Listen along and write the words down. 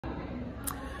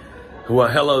Well,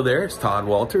 hello there, it's Todd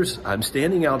Walters. I'm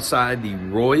standing outside the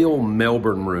Royal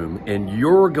Melbourne Room, and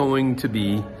you're going to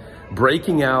be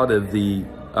breaking out of the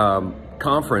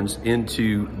conference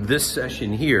into this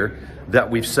session here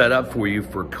that we've set up for you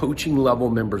for coaching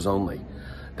level members only.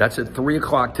 That's at 3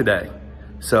 o'clock today.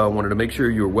 So I wanted to make sure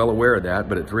you're well aware of that,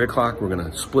 but at 3 o'clock, we're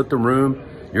gonna split the room.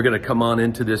 You're gonna come on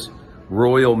into this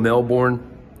Royal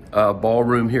Melbourne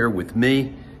ballroom here with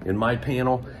me and my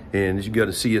panel. And as you go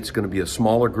to see, it's gonna be a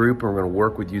smaller group, and we're gonna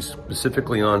work with you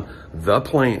specifically on the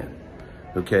plan,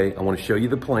 okay? I wanna show you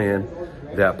the plan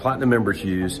that Platinum members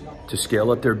use to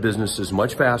scale up their businesses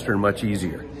much faster and much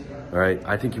easier, all right?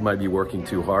 I think you might be working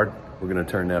too hard. We're gonna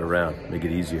turn that around, make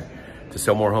it easier to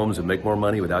sell more homes and make more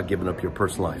money without giving up your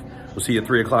personal life. We'll see you at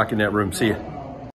 3 o'clock in that room. See ya.